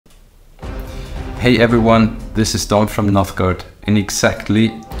Hey everyone, this is Dawn from Novgorod. In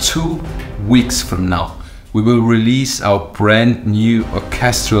exactly 2 weeks from now, we will release our brand new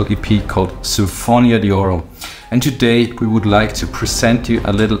orchestral EP called Symphonia Deorum. And today we would like to present you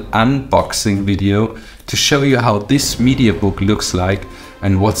a little unboxing video to show you how this media book looks like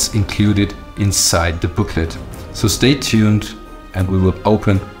and what's included inside the booklet. So stay tuned and we will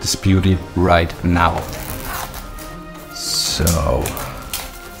open this beauty right now. So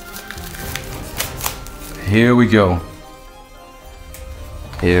here we go.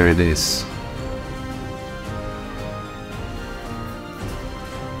 Here it is.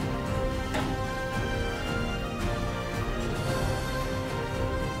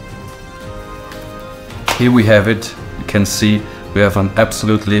 Here we have it. You can see we have an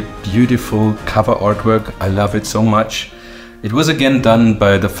absolutely beautiful cover artwork. I love it so much. It was again done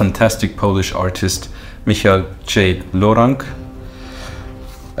by the fantastic Polish artist Michał J. Lorang.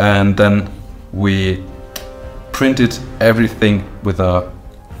 And then we printed everything with a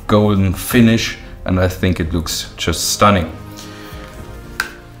golden finish, and I think it looks just stunning.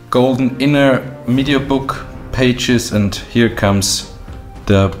 Golden inner media book pages, and here comes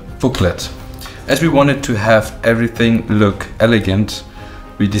the booklet. As we wanted to have everything look elegant,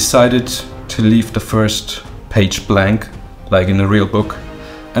 we decided to leave the first page blank, like in a real book,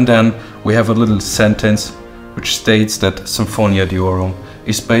 and then we have a little sentence which states that Symphonia Deorum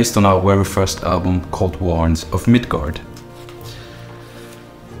is based on our very first album called Warns of Midgard.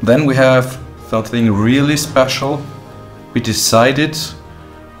 Then we have something really special. We decided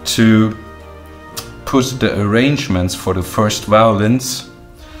to put the arrangements for the first violins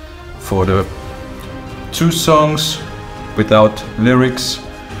for the 2 songs without lyrics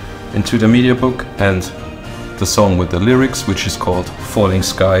into the media book, and the song with the lyrics, which is called Falling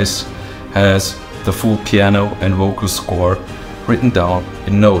Skies, has the full piano and vocal score written down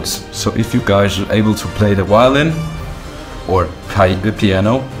in notes. So if you guys are able to play the violin or play the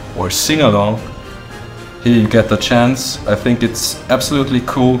piano or sing along, here you get the chance. I think it's absolutely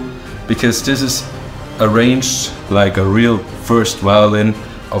cool because this is arranged like a real first violin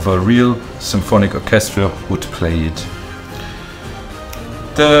of a real symphonic orchestra would play it.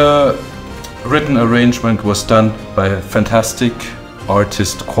 The written arrangement was done by a fantastic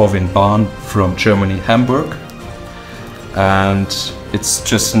artist Corwin Bahn from Germany, Hamburg, and it's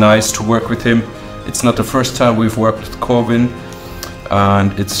just nice to work with him. It's not the first time we've worked with Corwin,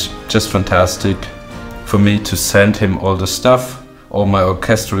 and it's just fantastic for me to send him all the stuff, all my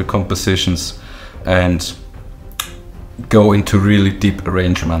orchestral compositions, and go into really deep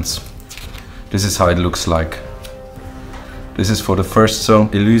arrangements. This is how it looks like. This is for the first song,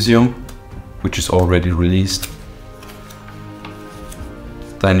 Elysium, which is already released.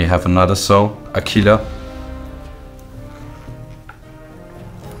 Then you have another song, Aquila.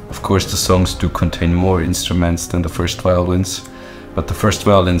 Of course, the songs do contain more instruments than the first violins, but the first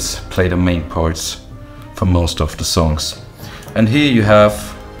violins play the main parts for most of the songs. And here you have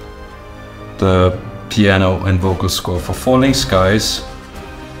the piano and vocal score for Falling Skies,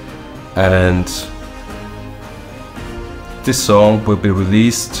 and this song will be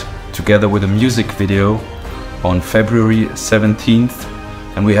released together with a music video on February 17th,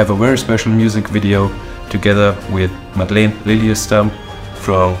 and we have a very special music video together with Madeleine Liljestam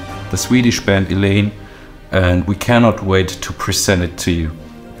from the Swedish band Elaine, and we cannot wait to present it to you.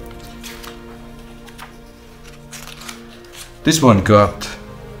 This one got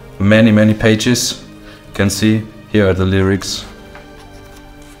many pages. You can see here are the lyrics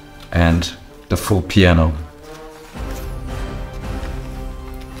and the full piano.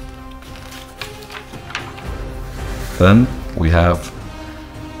 Then we have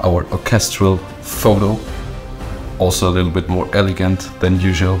our orchestral photo, also a little bit more elegant than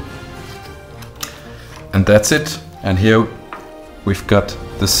usual. And that's it. And here we've got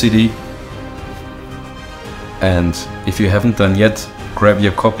the CD. And if you haven't done yet, grab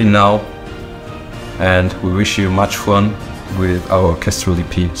your copy now. And we wish you much fun with our orchestral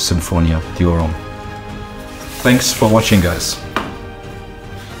EP, Symphonia Deorum. Thanks for watching, guys.